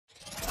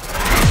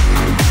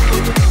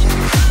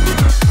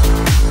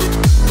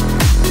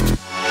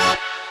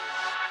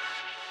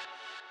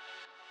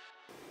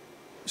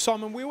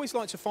Simon, we always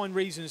like to find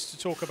reasons to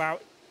talk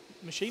about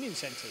machining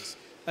centres.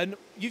 And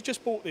you've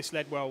just bought this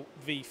Leadwell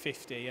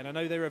V50, and I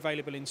know they're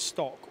available in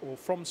stock or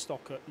from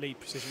stock at Lead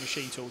Precision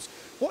Machine Tools.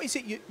 What is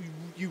it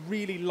you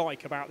really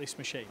like about this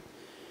machine?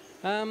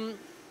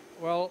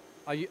 Well,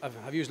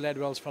 I've used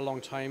Leadwells for a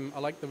long time. I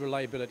like the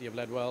reliability of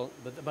Leadwell,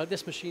 but about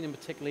this machine in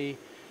particular,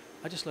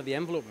 I just love the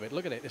envelope of it.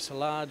 Look at it, it's a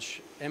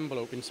large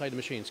envelope inside the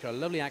machine. It's got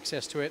lovely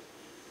access to it.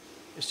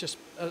 It's just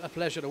a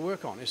pleasure to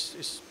work on.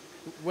 It's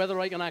whether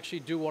I can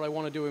actually do what I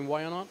want to do and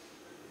why or not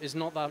is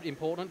not that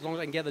important, as long as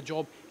I can get the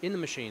job in the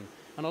machine.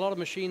 And a lot of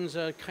machines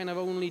are kind of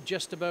only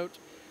just about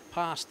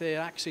past their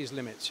axis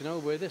limits, you know,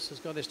 where this has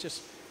got this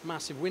just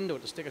massive window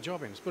to stick a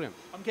job in. It's brilliant.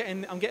 I'm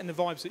getting the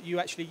vibes that you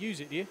actually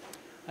use it, do you?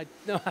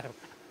 No,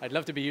 I'd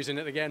love to be using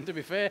it again, to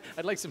be fair.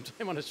 I'd like some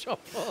time on a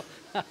shop floor.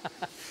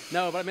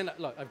 No, but I mean,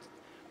 look,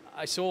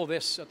 I saw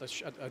this at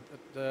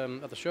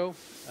the show,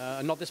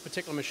 not this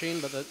particular machine,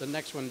 but the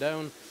next one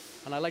down,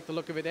 and I like the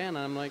look of it then, and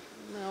I'm like,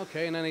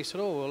 okay, and then he said,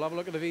 oh, we'll have a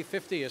look at the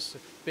V50, it's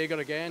bigger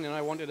again, and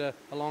I wanted a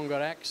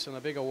longer X and a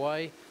bigger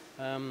Y.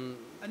 And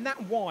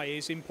that Y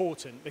is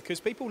important because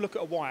people look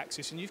at a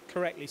Y-axis, and you've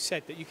correctly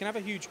said that you can have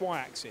a huge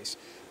Y-axis,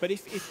 but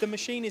if the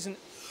machine isn't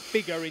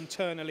bigger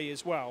internally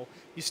as well,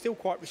 you're still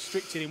quite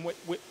restricted in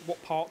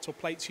what parts or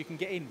plates you can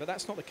get in, but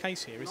that's not the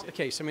case here, is it? Not the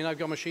case. I mean, I've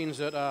got machines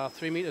that are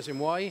 3 meters in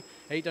Y,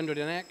 800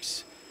 in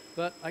X,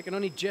 but I can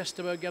only just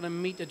about get a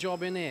meter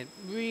job in there,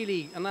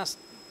 really, and that's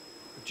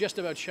just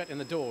about shutting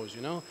the doors,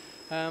 you know.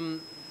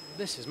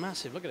 This is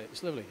massive, look at it,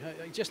 it's lovely.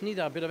 I just need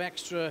a bit of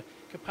extra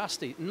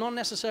capacity, not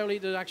necessarily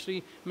to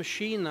actually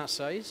machine that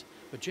size,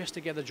 but just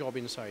to get the job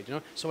inside, you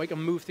know, so I can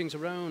move things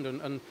around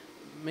and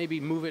maybe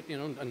move it, you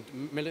know, and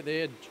mill it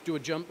there, do a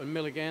jump and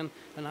mill again,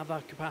 and have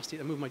that capacity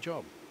to move my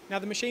job. Now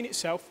the machine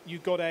itself,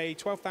 you've got a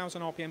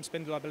 12,000 RPM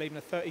spindle, I believe, and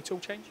a 30 tool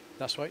change?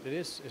 That's right, it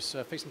is. It's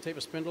a fixed and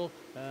taper spindle,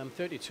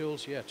 30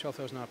 tools, yeah,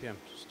 12,000 RPM.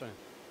 Stunning.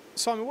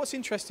 Simon, what's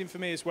interesting for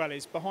me as well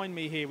is behind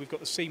me here we've got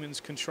the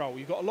Siemens control.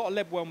 You've got a lot of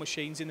Leadwell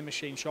machines in the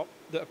machine shop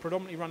that are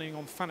predominantly running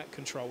on FANUC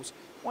controls.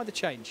 Why the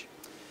change?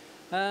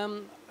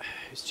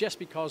 It's just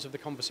because of the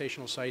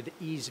conversational side,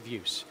 the ease of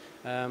use.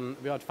 We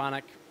had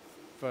FANUC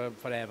for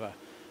forever.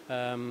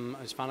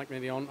 It's FANUC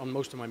really on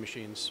most of my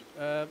machines.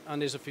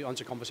 And there's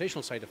a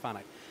conversational side of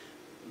FANUC.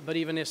 But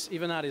even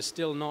that is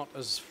still not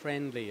as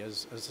friendly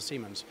as the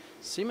Siemens.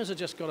 Siemens have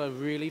just got a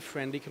really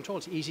friendly control.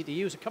 It's easy to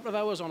use. A couple of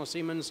hours on a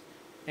Siemens,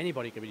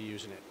 anybody could be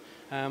using it.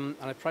 And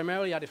I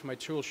primarily had it for my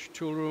tool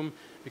room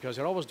because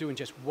they're always doing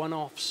just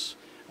one-offs.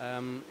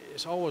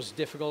 It's always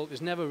difficult.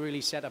 It's never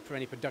really set up for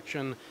any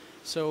production.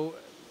 So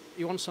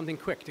you want something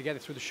quick to get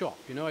it through the shop.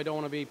 You know, I don't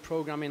want to be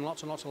programming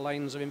lots and lots of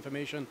lines of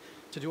information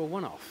to do a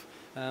one-off.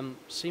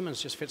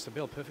 Siemens just fits the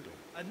bill perfectly.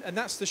 And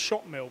that's the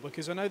shop mill,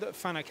 because I know that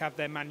FANUC have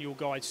their manual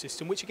guide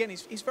system, which again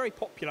is very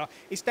popular.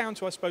 It's down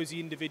to, I suppose, the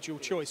individual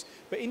choice.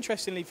 But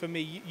interestingly for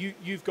me,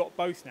 you've got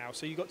both now,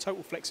 so you've got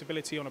total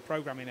flexibility on a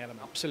programming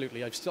element.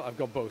 Absolutely, I've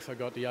got both. I've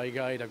got the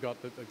iGuide, I've got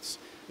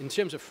in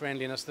terms of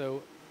friendliness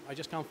though, I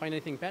just can't find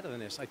anything better than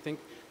this. I think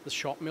the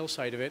shop mill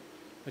side of it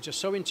is just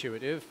so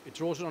intuitive. It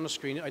draws it on a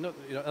screen. I know,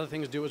 you know, other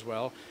things do as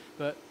well,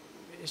 but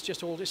it's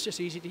just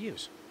easy to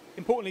use.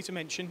 Importantly to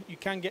mention, you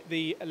can get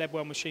the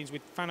Leadwell machines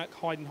with FANUC,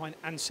 Heidenhain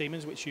and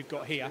Siemens, which you've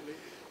got here.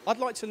 I'd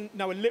like to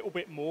know a little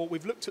bit more.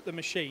 We've looked at the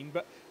machine,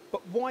 but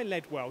why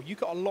Leadwell? You've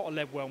got a lot of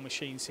Leadwell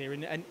machines here,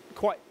 and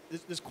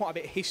there's quite a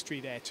bit of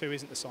history there too,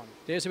 isn't there, Simon?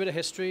 There's a bit of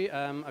history.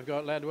 I've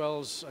got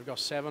Leadwells. I've got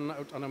 7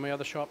 out on my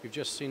other shop. You've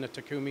just seen a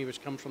Takumi,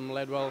 which comes from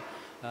Leadwell.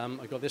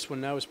 I've got this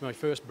one now. It's my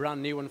first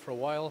brand new one for a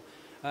while.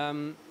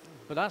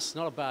 But that's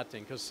not a bad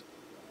thing, because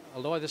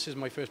although this is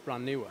my first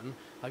brand new one,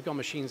 I've got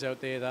machines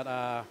out there that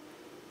are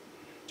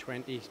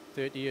 20,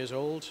 30 years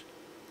old,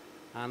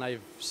 and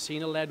I've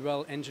seen a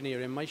Leadwell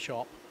engineer in my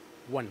shop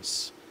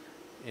once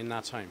in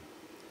that time.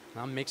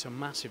 And that makes a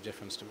massive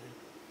difference to me.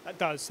 That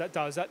does.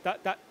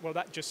 Well,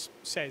 that just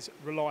says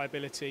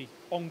reliability,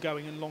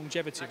 ongoing and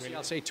longevity. Actually, really.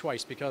 I'll say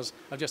twice, because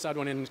I've just had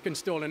one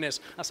installing this.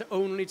 That's the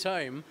only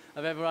time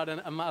I've ever had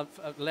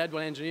a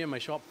Leadwell engineer in my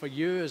shop for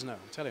years now, I'm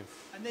telling you.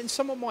 And then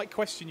someone might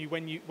question you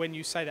when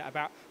you say that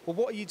about, well,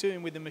 what are you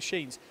doing with the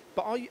machines?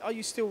 But are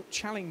you still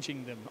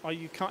challenging them? Are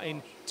you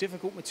cutting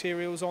difficult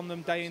materials on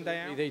them day in, day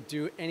out? They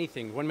do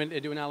anything. One minute they're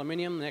doing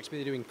aluminium, the next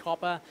minute they're doing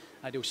copper.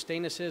 I do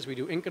stainlesses, we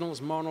do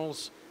Inconels,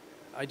 Monels.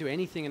 I do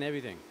anything and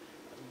everything.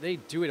 They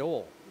do it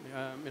all,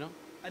 you know.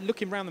 And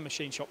looking around the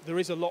machine shop, there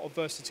is a lot of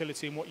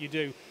versatility in what you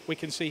do. We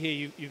can see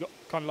here you've got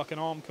kind of like an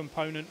arm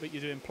component, but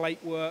you're doing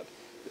plate work,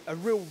 a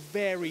real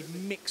varied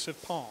mix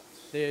of parts.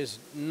 There's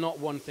not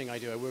one thing I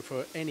do. I work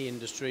for any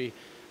industry.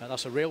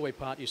 That's a railway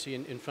part you see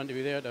in front of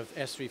you there, of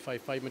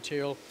S355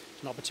 material.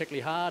 It's not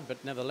particularly hard,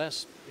 but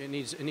nevertheless, it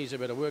needs a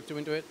bit of work to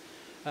into it.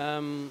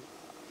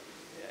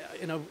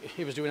 You know,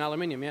 he was doing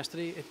aluminium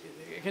yesterday.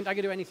 I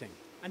can do anything.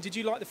 And did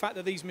you like the fact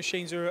that these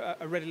machines are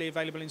readily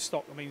available in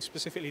stock? I mean,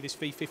 specifically this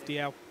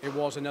V50L. It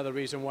was another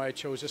reason why I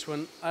chose this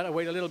one. I had to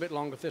wait a little bit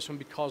longer for this one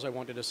because I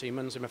wanted a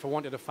Siemens, and if I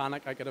wanted a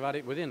FANUC, I could have had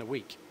it within a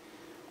week.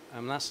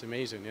 That's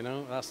amazing, you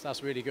know,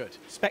 that's really good.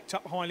 Spec'd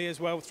up highly as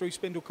well, through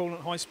spindle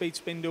coolant, high-speed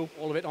spindle.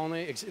 All of it on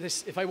it.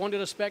 If I wanted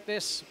to spec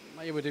this,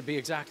 it would be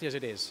exactly as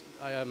it is.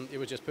 It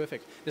was just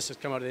perfect. This has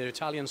come out of their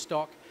Italian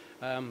stock,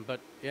 but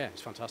yeah,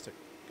 it's fantastic.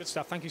 Good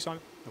stuff. Thank you,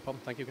 Simon. No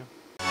problem. Thank you.